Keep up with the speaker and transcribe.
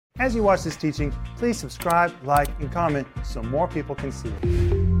As you watch this teaching, please subscribe, like, and comment so more people can see it.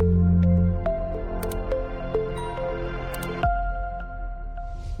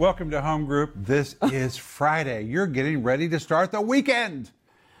 Welcome to Home Group. This is Friday. You're getting ready to start the weekend.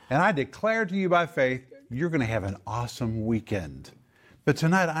 And I declare to you by faith, you're going to have an awesome weekend. But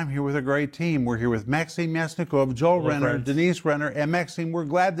tonight I'm here with a great team. We're here with Maxime Yasnikov, Joel Renner, friends. Denise Renner, and Maxime, we're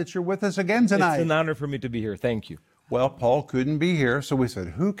glad that you're with us again tonight. It's an honor for me to be here. Thank you. Well, Paul couldn't be here, so we said,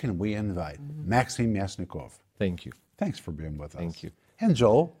 who can we invite? Maxime Yasnikov. Thank you. Thanks for being with us. Thank you. And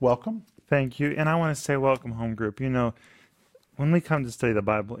Joel, welcome. Thank you. And I want to say welcome, Home Group. You know, when we come to study the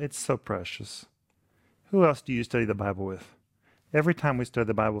Bible, it's so precious. Who else do you study the Bible with? Every time we study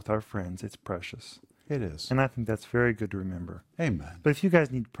the Bible with our friends, it's precious. It is. And I think that's very good to remember. Amen. But if you guys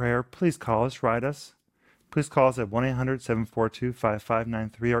need prayer, please call us, write us. Please call us at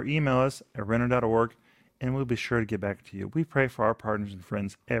 1-800-742-5593 or email us at renner.org, and we'll be sure to get back to you. We pray for our partners and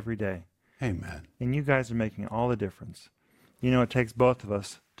friends every day. Amen. And you guys are making all the difference. You know, it takes both of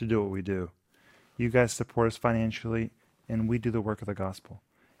us to do what we do. You guys support us financially, and we do the work of the gospel.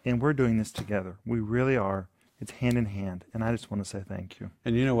 And we're doing this together. We really are. It's hand in hand, and I just want to say thank you.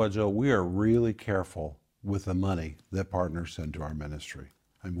 And you know what, Joe? We are really careful with the money that partners send to our ministry.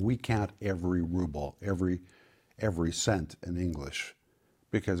 I mean, we count every ruble, every cent in English,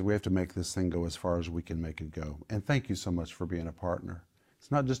 because we have to make this thing go as far as we can make it go. And thank you so much for being a partner. It's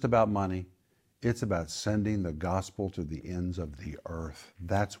not just about money. It's about sending the gospel to the ends of the earth.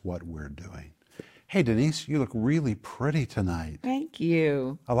 That's what we're doing. Hey, Denise, you look really pretty tonight. Thank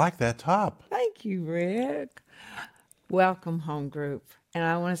you. I like that top. Thank you, Rick. Welcome, Home Group. And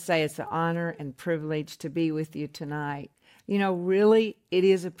I want to say it's an honor and privilege to be with you tonight. You know, really, it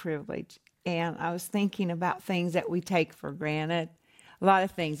is a privilege. And I was thinking about things that we take for granted. A lot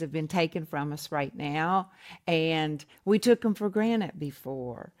of things have been taken from us right now, and we took them for granted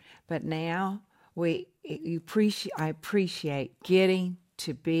before. But now I appreciate getting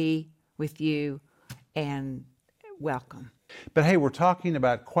to be with you, and welcome. But hey, we're talking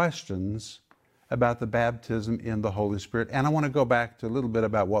about questions about the baptism in the Holy Spirit. And I want to go back to a little bit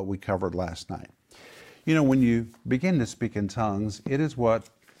about what we covered last night. You know, when you begin to speak in tongues, it is what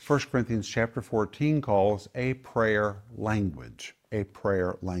 1 Corinthians chapter 14 calls a prayer language. A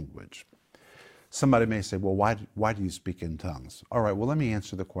prayer language. Somebody may say, well, why do you speak in tongues? All right, well, let me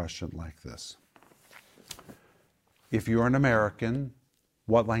answer the question like this. If you're an American,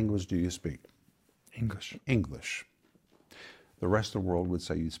 what language do you speak? English. English. The rest of the world would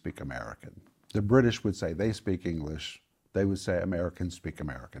say you speak American. The British would say they speak English. They would say Americans speak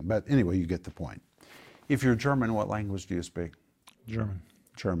American. But anyway, you get the point. If you're German, what language do you speak? German.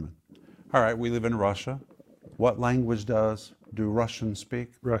 German. All right, we live in Russia. What language do Russians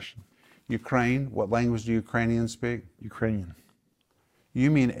speak? Russian. Ukraine, what language do Ukrainians speak? Ukrainian.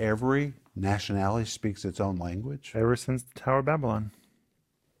 You mean every nationality speaks its own language? Ever since the Tower of Babylon.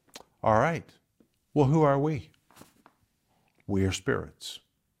 All right. Well, who are we? We are spirits.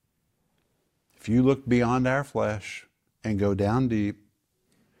 If you look beyond our flesh and go down deep,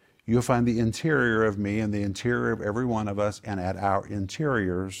 you'll find the interior of me and the interior of every one of us, and at our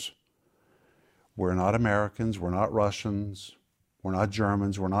interiors, we're not Americans, we're not Russians, we're not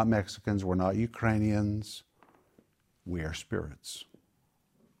Germans, we're not Mexicans, we're not Ukrainians. We are spirits.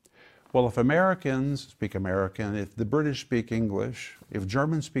 Well, if Americans speak American, if the British speak English, if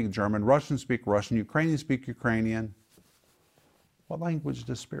Germans speak German, Russians speak Russian, Ukrainians speak Ukrainian, what language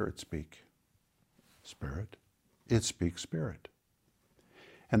does spirit speak? Spirit. It speaks spirit.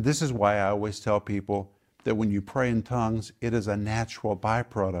 And this is why I always tell people that when you pray in tongues, it is a natural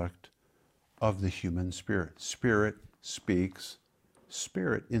byproduct of the human spirit. Spirit speaks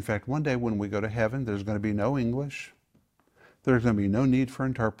spirit. In fact, one day when we go to heaven, there's going to be no English. There's going to be no need for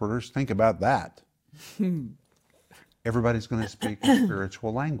interpreters. Think about that. Everybody's going to speak a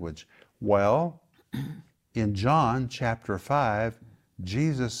spiritual language. Well, in John chapter 5,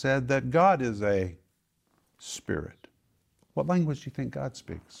 Jesus said that God is a spirit. What language do you think God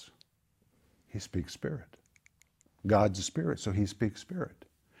speaks? He speaks spirit. God's a spirit, so he speaks spirit.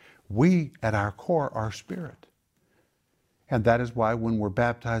 We, at our core, are spirit. And that is why when we're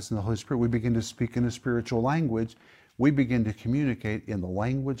baptized in the Holy Spirit, we begin to speak in a spiritual language. We begin to communicate in the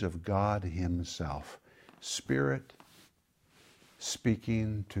language of God himself. Spirit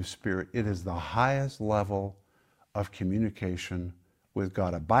speaking to spirit. It is the highest level of communication with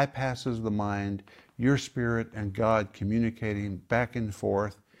God. It bypasses the mind, your spirit and God communicating back and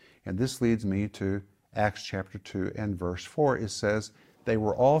forth. And this leads me to Acts chapter 2 and verse 4. It says, they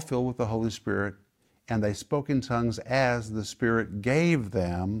were all filled with the Holy Spirit, and they spoke in tongues as the Spirit gave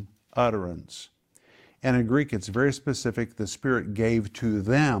them utterance. And in Greek, it's very specific. The Spirit gave to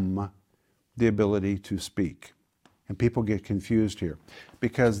them the ability to speak. And people get confused here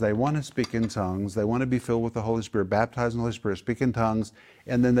because they want to speak in tongues. They want to be filled with the Holy Spirit, baptized in the Holy Spirit, speak in tongues,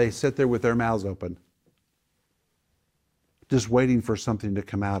 and then they sit there with their mouths open, just waiting for something to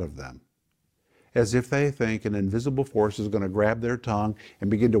come out of them, as if they think an invisible force is going to grab their tongue and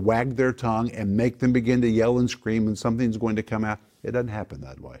begin to wag their tongue and make them begin to yell and scream and something's going to come out. It doesn't happen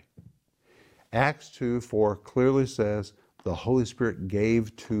that way. Acts 2:4 clearly says the Holy Spirit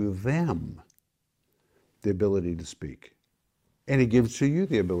gave to them the ability to speak. And He gives to you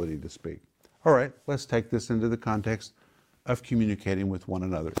the ability to speak. All right, let's take this into the context of communicating with one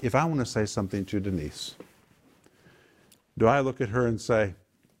another. If I want to say something to Denise, do I look at her and say,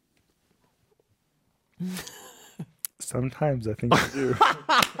 Sometimes I think you do.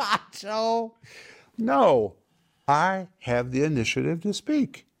 Joe? No, I have the initiative to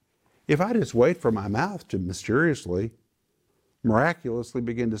speak. If I just wait for my mouth to mysteriously, miraculously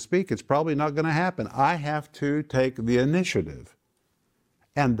begin to speak, it's probably not going to happen. I have to take the initiative.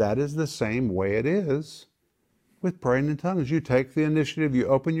 And that is the same way it is with praying in tongues. You take the initiative, you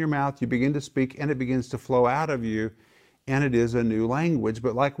open your mouth, you begin to speak, and it begins to flow out of you, and it is a new language.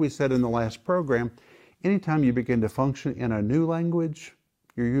 But like we said in the last program, anytime you begin to function in a new language,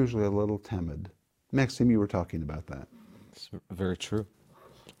 you're usually a little timid. Maxime, you were talking about that. It's very true.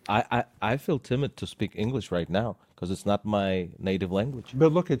 I feel timid to speak English right now because it's not my native language.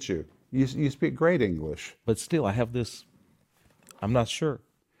 But look at you. You speak great English. But still, I have this, I'm not sure.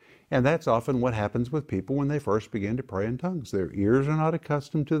 And that's often what happens with people when they first begin to pray in tongues. Their ears are not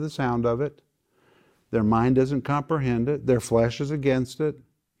accustomed to the sound of it. Their mind doesn't comprehend it. Their flesh is against it.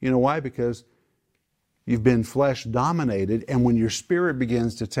 You know why? Because you've been flesh dominated, and when your spirit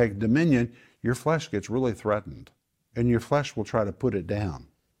begins to take dominion, your flesh gets really threatened, and your flesh will try to put it down.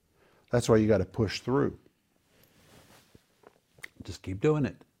 That's why you got to push through. Just keep doing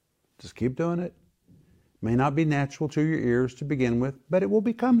it. Just keep doing it. May not be natural to your ears to begin with, but it will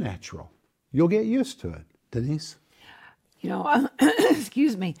become natural. You'll get used to it. Denise? You know,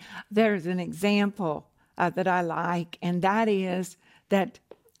 excuse me, there's an example that I like, and that is that,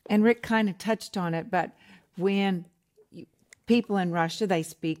 and Rick kind of touched on it, but when people in Russia, they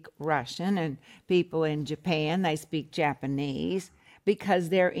speak Russian, and people in Japan, they speak Japanese, because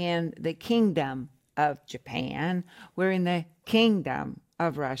they're in the kingdom of Japan. We're in the kingdom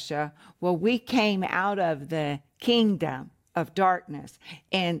of Russia. Well, we came out of the kingdom of darkness.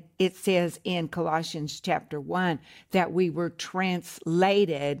 And it says in Colossians chapter 1 that we were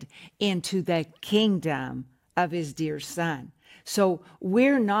translated into the kingdom of His dear Son. So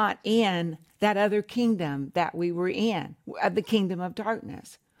we're not in that other kingdom that we were in, the kingdom of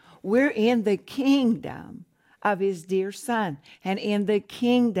darkness. We're in the kingdom of His dear Son. And in the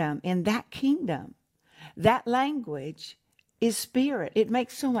kingdom, that language is spirit. It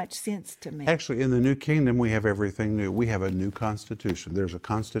makes so much sense to me. Actually, in the new kingdom, we have everything new. We have a new constitution. There's a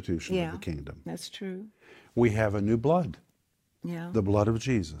constitution of the kingdom. That's true. We have a new blood, the blood of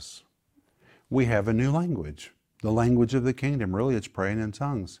Jesus. We have a new language, the language of the kingdom. Really, it's praying in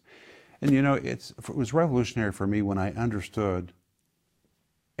tongues. And you know, it was revolutionary for me when I understood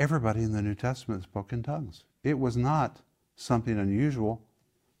everybody in the New Testament spoke in tongues. It was not something unusual.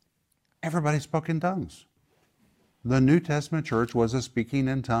 Everybody spoke in tongues. The New Testament church was a speaking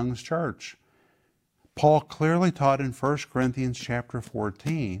in tongues church. Paul clearly taught in 1 Corinthians chapter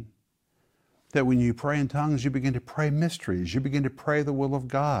 14 that when you pray in tongues, you begin to pray mysteries. You begin to pray the will of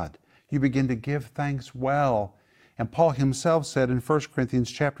God. You begin to give thanks well. And Paul himself said in 1 Corinthians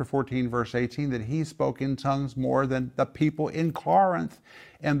chapter 14, verse 18, that he spoke in tongues more than the people in Corinth.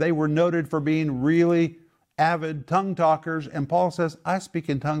 And they were noted for being really avid tongue talkers. And Paul says, I speak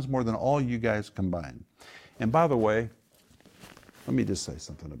in tongues more than all you guys combined. And by the way, let me just say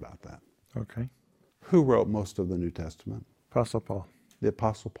something about that. Okay. Who wrote most of the New Testament? Apostle Paul. The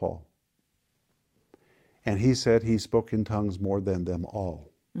Apostle Paul. And he said he spoke in tongues more than them all.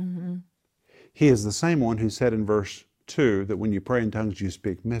 Mm-hmm. He is the same one who said in verse 2 that when you pray in tongues, you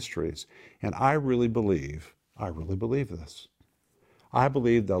speak mysteries. And I really believe this. I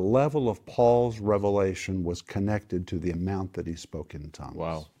believe the level of Paul's revelation was connected to the amount that he spoke in tongues.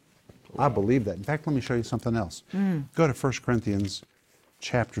 Wow. I believe that. In fact, let me show you something else. Go to 1 Corinthians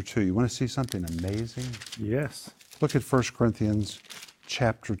chapter 2. You want to see something amazing? Yes. Look at 1 Corinthians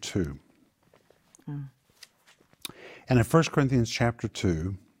chapter 2. And in 1 Corinthians chapter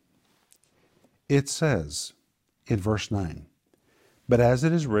 2, it says in verse 9, but as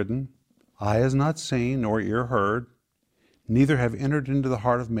it is written, eye has not seen nor ear heard, neither have entered into the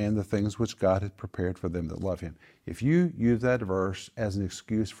heart of man the things which God hath prepared for them that love Him. If you use that verse as an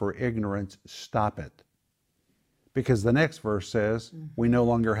excuse for ignorance, stop it. Because the next verse says, we no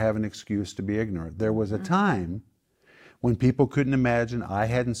longer have an excuse to be ignorant. There was a time when people couldn't imagine, eye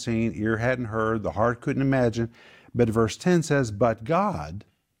hadn't seen, ear hadn't heard, the heart couldn't imagine. But verse 10 says, but God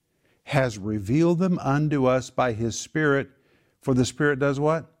has revealed them unto us by His Spirit. For the Spirit does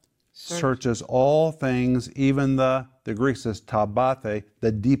what? Searches all things, even the Greek says tabate,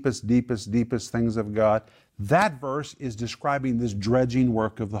 the deepest things of God. That verse is describing this dredging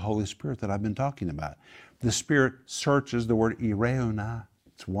work of the Holy Spirit that I've been talking about. The Spirit searches, the word ireona,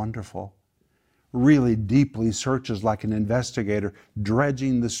 it's wonderful. Really deeply searches like an investigator,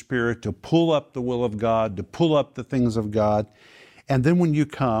 dredging the Spirit to pull up the will of God, to pull up the things of God. And then when you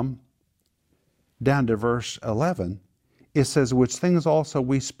come down to verse 11, it says, which things also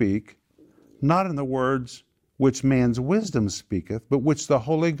we speak, not in the words which man's wisdom speaketh, but which the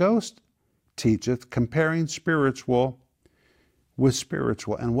Holy Ghost teacheth, comparing spiritual with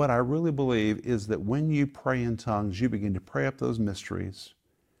spiritual. And what I really believe is that when you pray in tongues, you begin to pray up those mysteries.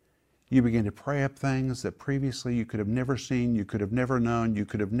 You begin to pray up things that previously you could have never seen, you could have never known, you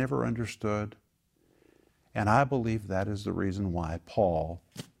could have never understood. And I believe that is the reason why Paul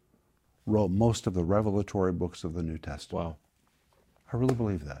wrote most of the revelatory books of the New Testament. Wow. I really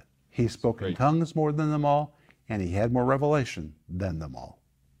believe that. He spoke in tongues more than them all, and he had more revelation than them all.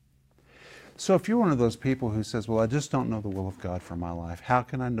 So if you're one of those people who says, well, I just don't know the will of God for my life. How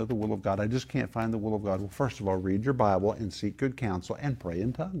can I know the will of God? I just can't find the will of God. Well, first of all, read your Bible and seek good counsel and pray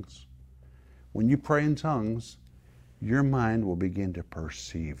in tongues. When you pray in tongues, your mind will begin to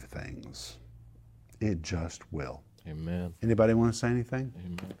perceive things. It just will. Amen. Anybody want to say anything?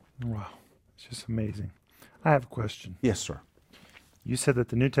 Amen. Wow. It's just amazing. I have a question. Yes, sir. You said that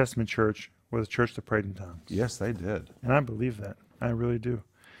the New Testament church was a church that prayed in tongues. Yes, they did. And I believe that. I really do.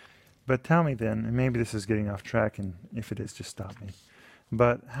 But tell me then, and maybe this is getting off track, and if it is, just stop me.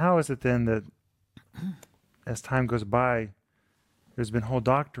 But how is it then that as time goes by, there's been whole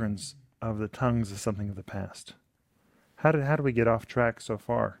doctrines of the tongues as something of the past? How do we get off track so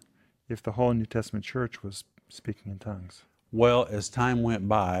far if the whole New Testament church was speaking in tongues? Well, as time went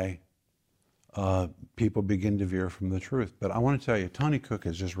by, people begin to veer from the truth. But I want to tell you, Tony Cook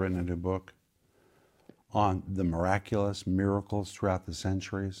has just written a new book on the miraculous miracles throughout the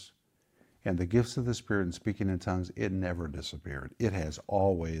centuries. And the gifts of the Spirit and speaking in tongues, it never disappeared. It has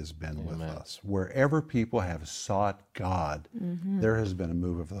always been with us. Wherever people have sought God, there has been a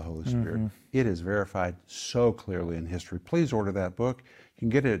move of the Holy Spirit. It is verified so clearly in history. Please order that book. You can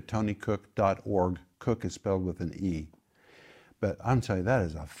get it at tonycook.org. Cook is spelled with an E. But I'm telling you, that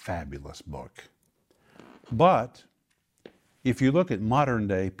is a fabulous book. But if you look at modern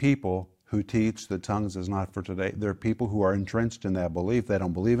day people who teach that tongues is not for today, there are people who are entrenched in that belief. They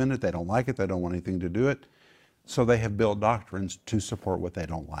don't believe in it. They don't like it. They don't want anything to do it. So they have built doctrines to support what they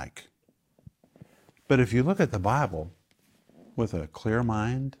don't like. But if you look at the Bible with a clear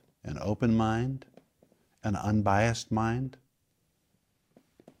mind, an open mind, an unbiased mind,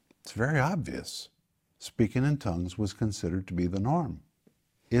 it's very obvious. Speaking in tongues was considered to be the norm.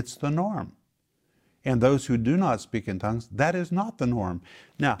 It's the norm. And those who do not speak in tongues, that is not the norm.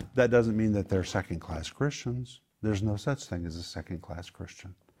 Now, that doesn't mean that they're second-class Christians. There's no such thing as a second-class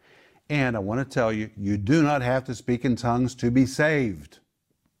Christian. And I want to tell you, you do not have to speak in tongues to be saved.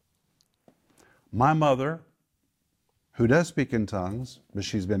 My mother, who does speak in tongues, but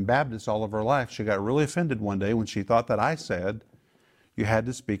she's been Baptist all of her life, she got really offended one day when she thought that I said you had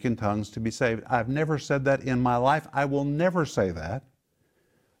to speak in tongues to be saved. I've never said that in my life. I will never say that.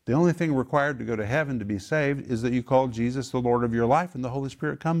 The only thing required to go to heaven to be saved is that you call Jesus the Lord of your life and the Holy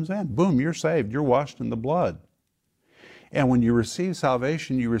Spirit comes in. Boom, you're saved. You're washed in the blood. And when you receive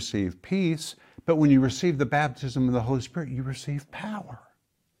salvation, you receive peace. But when you receive the baptism of the Holy Spirit, you receive power.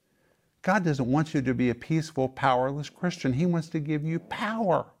 God doesn't want you to be a peaceful, powerless Christian. He wants to give you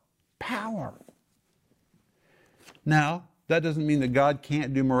power. Power. Now, that doesn't mean that God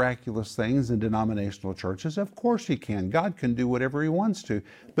can't do miraculous things in denominational churches. Of course He can. God can do whatever He wants to.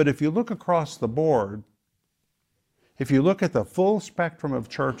 But if you look across the board, if you look at the full spectrum of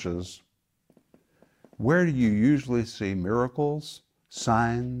churches, where do you usually see miracles,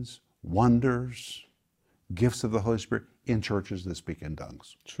 signs, wonders, gifts of the Holy Spirit? In churches that speak in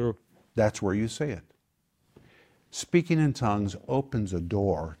tongues. True. That's where you see it. Speaking in tongues opens a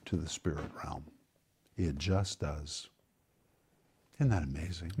door to the spirit realm. It just does. Isn't that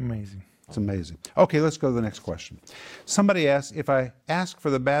amazing? Amazing. It's amazing. Okay, let's go to the next question. Somebody asked, if I ask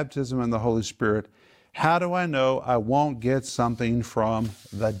for the baptism in the Holy Spirit, how do I know I won't get something from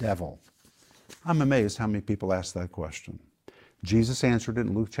the devil? I'm amazed how many people ask that question. Jesus answered it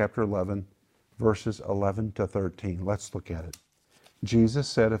in Luke chapter 11, verses 11 to 13. Let's look at it. Jesus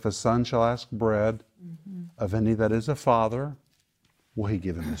said, if a son shall ask bread of any that is a father, will he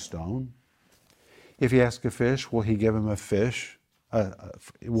give him a stone? If he asks a fish, will he give him a fish?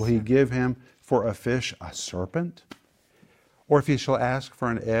 Will he give him for a fish a serpent? Or if he shall ask for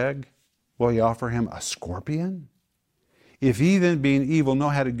an egg, will he offer him a scorpion? If ye then, being evil, know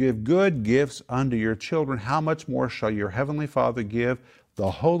how to give good gifts unto your children, how much more shall your heavenly Father give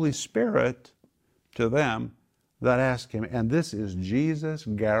the Holy Spirit to them that ask him? And this is Jesus'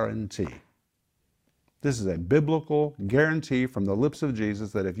 guarantee. This is a biblical guarantee from the lips of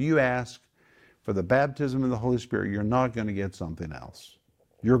Jesus that if you ask for the baptism in the Holy Spirit, you're not going to get something else.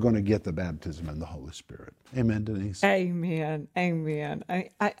 You're going to get the baptism in the Holy Spirit. Amen, Denise? Amen. Amen.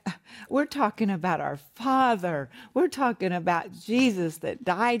 We're talking about our Father. We're talking about Jesus that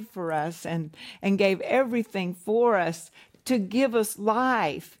died for us and gave everything for us to give us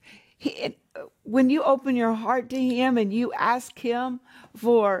life. When you open your heart to Him and you ask Him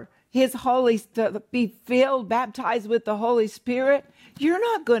for His Holy, to be filled, baptized with the Holy Spirit, you're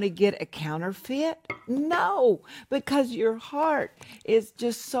not going to get a counterfeit. No, because your heart is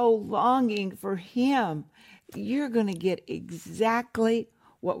just so longing for Him. You're going to get exactly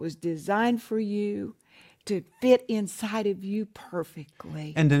what was designed for you to fit inside of you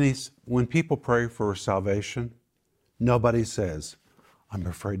perfectly. And Denise, when people pray for salvation, nobody says, I'm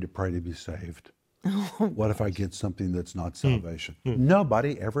afraid to pray to be saved. What if I get something that's not salvation?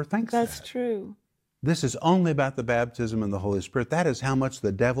 Nobody ever thinks That's that. true. This is only about the baptism in the Holy Spirit. That is how much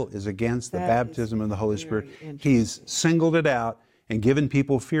the devil is against the That baptism in the Holy Spirit. very He's singled it out and given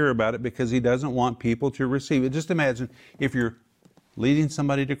people fear about it because he doesn't want people to receive it. Just imagine if you're leading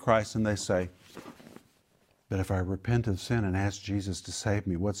somebody to Christ and they say, but if I repent of sin and ask Jesus to save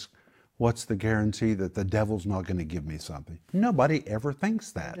me, what's the guarantee that the devil's not going to give me something? Nobody ever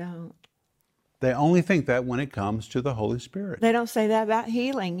thinks that. Don't. They only think that when it comes to the Holy Spirit. They don't say that about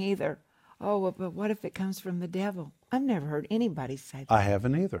healing either. Oh, well, but what if it comes from the devil? I've never heard anybody say that. I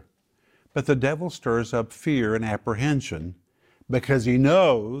haven't either. But the devil stirs up fear and apprehension because he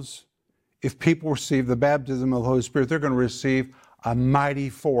knows if people receive the baptism of the Holy Spirit, they're going to receive a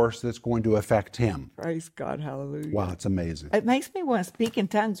mighty force that's going to affect him. Praise God, hallelujah. Wow, it's amazing. It makes me want to speak in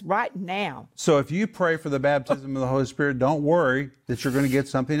tongues right now. So if you pray for the baptism of the Holy Spirit, don't worry that you're going to get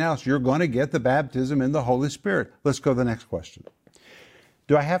something else. You're going to get the baptism in the Holy Spirit. Let's go to the next question.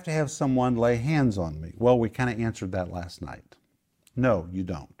 Do I have to have someone lay hands on me? Well, we kind of answered that last night. No, you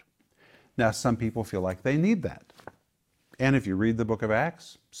don't. Now, some people feel like they need that. And if you read the book of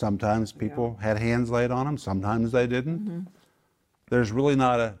Acts, sometimes people had hands laid on them, sometimes they didn't. Mm-hmm. There's really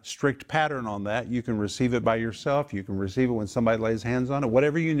not a strict pattern on that. You can receive it by yourself. You can receive it when somebody lays hands on it.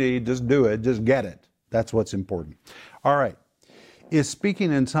 Whatever you need, just do it. Just get it. That's what's important. All right. Is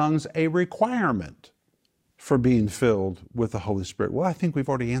speaking in tongues a requirement for being filled with the Holy Spirit? Well, I think we've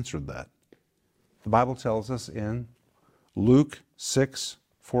already answered that. The Bible tells us in Luke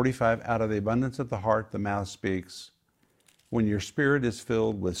 6:45, out of the abundance of the heart, the mouth speaks. When your spirit is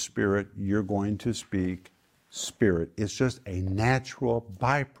filled with Spirit, you're going to speak Spirit. It's just a natural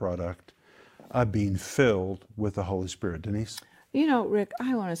byproduct of being filled with the Holy Spirit. Denise? You know, Rick,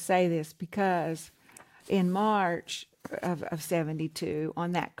 I want to say this because in March of 72,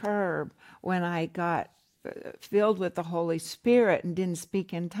 on that curb, when I got filled with the Holy Spirit and didn't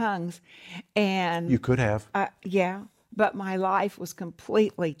speak in tongues, and You could have. yeah, but my life was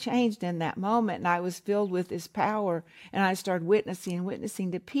completely changed in that moment, and I was filled with His power, and I started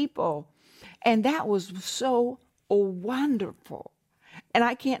witnessing to people, and that was so wonderful. And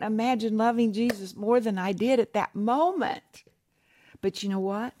I can't imagine loving Jesus more than I did at that moment. But you know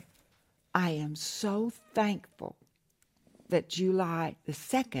what? I am so thankful that July the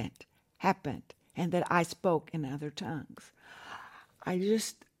 2nd happened and that I spoke in other tongues.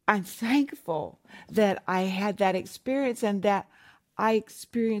 I'm thankful that I had that experience and that I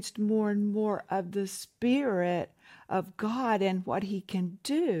experienced more and more of the Spirit of God and what He can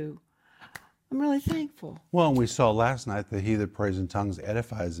do. I'm really thankful. Well, and we saw last night that he that prays in tongues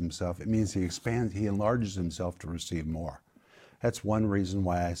edifies himself. It means he expands, he enlarges himself to receive more. That's one reason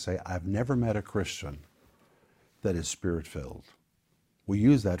why I say I've never met a Christian that is Spirit-filled. We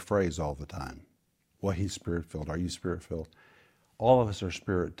use that phrase all the time. Well, he's Spirit-filled. Are you Spirit-filled? All of us are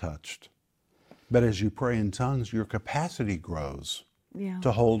Spirit-touched. But as you pray in tongues, your capacity grows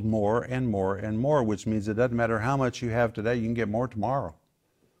to hold more and more and more, which means it doesn't matter how much you have today, you can get more tomorrow.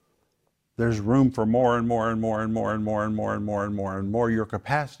 There's room for more and more and more and more and more and more and more and more and more. Your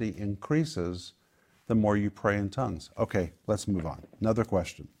capacity increases the more you pray in tongues. Okay, let's move on. Another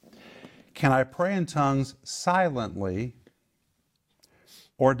question. Can I pray in tongues silently,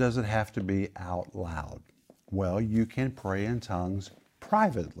 or does it have to be out loud? Well, you can pray in tongues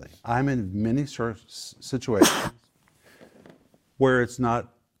privately. I'm in many situations where it's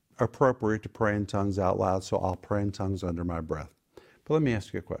not appropriate to pray in tongues out loud, so I'll pray in tongues under my breath. But let me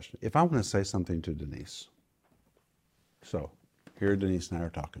ask you a question. If I want to say something to Denise, so here Denise and I are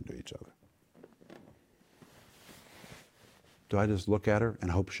talking to each other. Do I just look at her and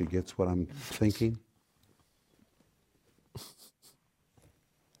hope she gets what I'm thinking?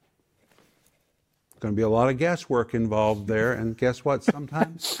 Going to be a lot of guesswork involved there, and guess what?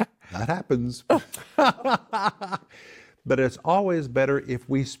 Sometimes that happens. But it's always better if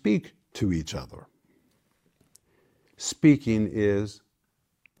we speak to each other. Speaking is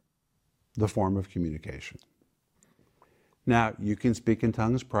the form of communication. Now, you can speak in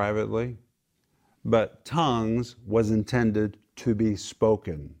tongues privately, but tongues was intended to be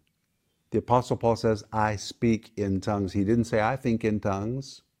spoken. The Apostle Paul says, I speak in tongues. He didn't say, I think in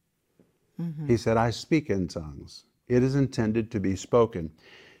tongues. He said, I speak in tongues. It is intended to be spoken.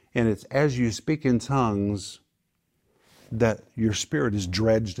 And it's as you speak in tongues that your spirit is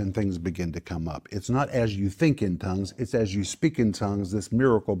dredged and things begin to come up. It's not as you think in tongues, it's as you speak in tongues, this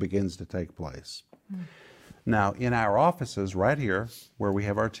miracle begins to take place. Now, in our offices right here, where we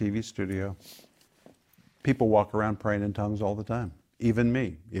have our TV studio, people walk around praying in tongues all the time. Even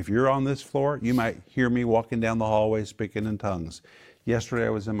me. If you're on this floor, you might hear me walking down the hallway speaking in tongues. Yesterday I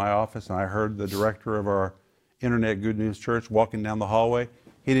was in my office and I heard the director of our Internet Good News Church walking down the hallway.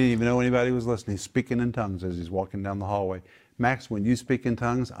 He didn't even know anybody was listening. He's speaking in tongues as he's walking down the hallway. Max, when you speak in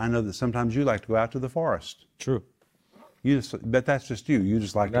tongues, I know that sometimes you like to go out to the forest. True. But that's just you. You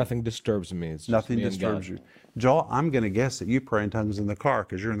just like Nothing disturbs me. It's just nothing me and disturbs God. you. Joel, I'm going to guess that you pray in tongues in the car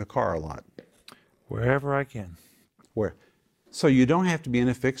because you're in the car a lot. Wherever I can. Where? So you don't have to be in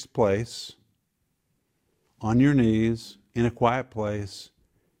a fixed place, on your knees, in a quiet place.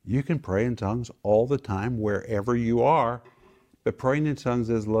 You can pray in tongues all the time, wherever you are. But praying in tongues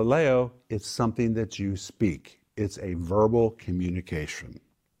is laleo. It's something that you speak. It's a verbal communication.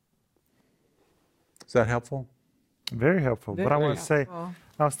 Is that helpful? Very helpful. But I want to say, helpful.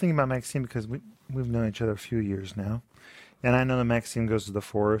 I was thinking about Maxime because we've known each other a few years now. And I know that Maxime goes to the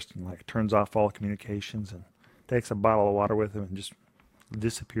forest and like turns off all communications and takes a bottle of water with him and just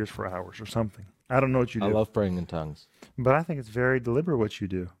disappears for hours or something. I don't know what you do. I love praying in tongues. But I think it's very deliberate what you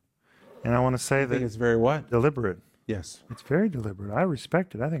do. And I want to say I think that it's very what? deliberate. Yes. It's very deliberate. I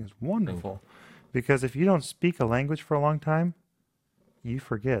respect it. I think it's wonderful. Because if you don't speak a language for a long time, you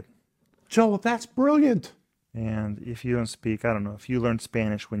forget. Joel, that's brilliant. And if you don't speak, I don't know, if you learned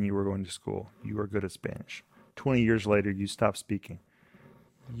Spanish when you were going to school, you were good at Spanish. 20 years later, you stop speaking.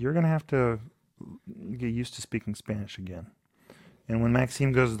 You're going to have to get used to speaking Spanish again. And when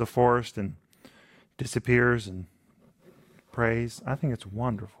Maxime goes to the forest and disappears and prays, I think it's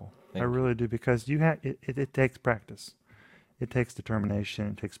wonderful. Thank I really do, because it takes practice. It takes determination.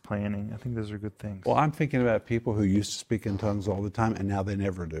 It takes planning. I think those are good things. Well, I'm thinking about people who used to speak in tongues all the time, and now they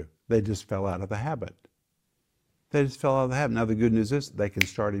never do. They just fell out of the habit. They just fell out of the habit. Now, the good news is they can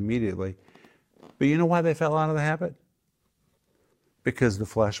start immediately. But you know why they fell out of the habit? Because the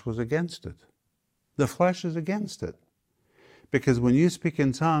flesh was against it. The flesh is against it. Because when you speak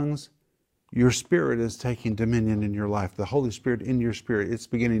in tongues, your spirit is taking dominion in your life. The Holy Spirit in your spirit, it's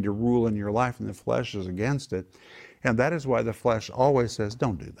beginning to rule in your life, and the flesh is against it. And that is why the flesh always says,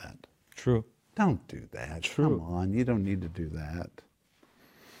 don't do that. True. Don't do that. True. Come on, you don't need to do that.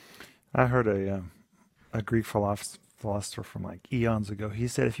 I heard a Greek philosopher from like eons ago. He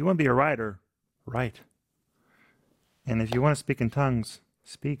said, if you want to be a writer, write. And if you want to speak in tongues,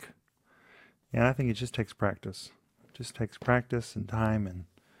 speak. And I think it just takes practice. It just takes practice and time,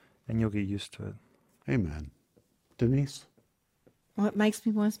 and you'll get used to it. Amen. Denise? What makes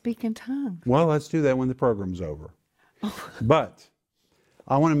me want to speak in tongues? Well, let's do that when the program's over. But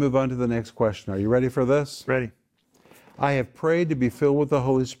I want to move on to the next question. Are you ready for this? Ready? I have prayed to be filled with the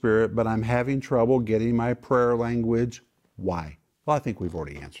Holy Spirit, but I'm having trouble getting my prayer language. Why? Well, I think we've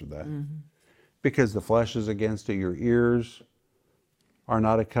already answered that. Because the flesh is against it. Your ears are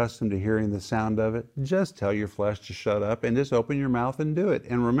not accustomed to hearing the sound of it. Just tell your flesh to shut up and just open your mouth and do it.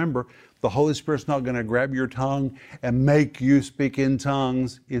 And remember, the Holy Spirit's not going to grab your tongue and make you speak in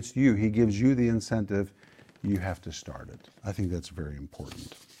tongues. It's you. He gives you the incentive. You have to start it. I think that's very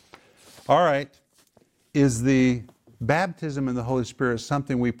important. All right. Is the baptism in the Holy Spirit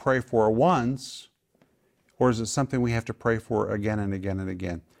something we pray for once, or is it something we have to pray for again and again and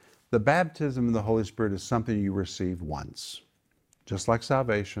again? The baptism in the Holy Spirit is something you receive once. Just like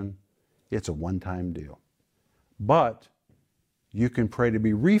salvation, it's a one-time deal. But you can pray to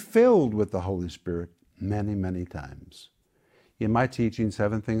be refilled with the Holy Spirit many, many times. In my teaching,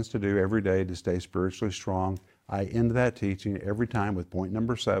 7 things to do every day to stay spiritually strong, I end that teaching every time with point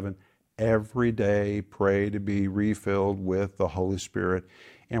number 7. Every day, pray to be refilled with the Holy Spirit.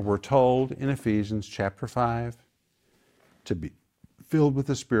 And we're told in Ephesians chapter 5 to be filled with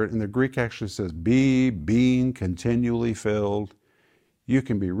the Spirit. And the Greek actually says, being continually filled. You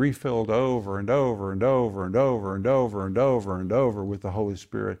can be refilled over and over and over and over and over and over and over with the Holy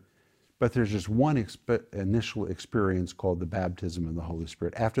Spirit. But there's just one initial experience called the baptism in the Holy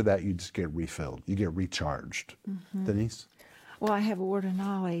Spirit. After that, you just get refilled. You get recharged. Denise? Well, I have a word of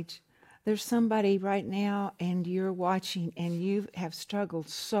knowledge. There's somebody right now, and you're watching, and you have struggled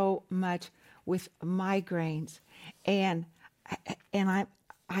so much with migraines, and I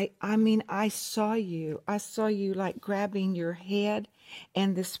mean, I saw you like grabbing your head,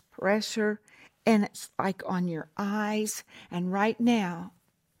 and this pressure, and it's like on your eyes, and right now,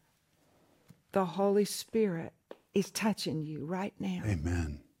 the Holy Spirit is touching you right now.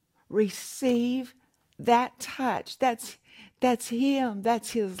 Amen. Receive that touch. That's Him.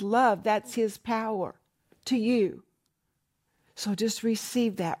 That's His love. That's His power to you. So just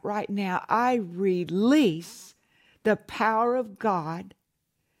receive that right now. I release the power of God.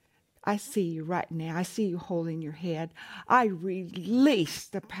 I see you right now. I see you holding your head. I release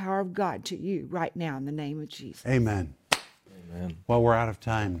the power of God to you right now in the name of Jesus. Amen. Amen. Well, we're out of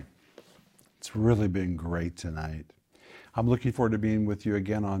time. It's really been great tonight. I'm looking forward to being with you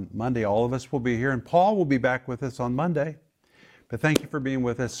again on Monday. All of us will be here, and Paul will be back with us on Monday. But thank you for being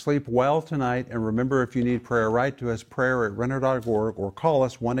with us. Sleep well tonight, and remember, if you need prayer, write to us, prayer@renner.org, or call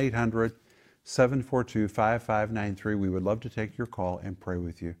us 1-800-742-5593. We would love to take your call and pray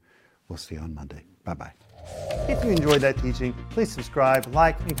with you. We'll see you on Monday. Bye-bye. If you enjoyed that teaching, please subscribe,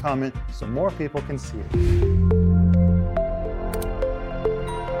 like, and comment so more people can see it.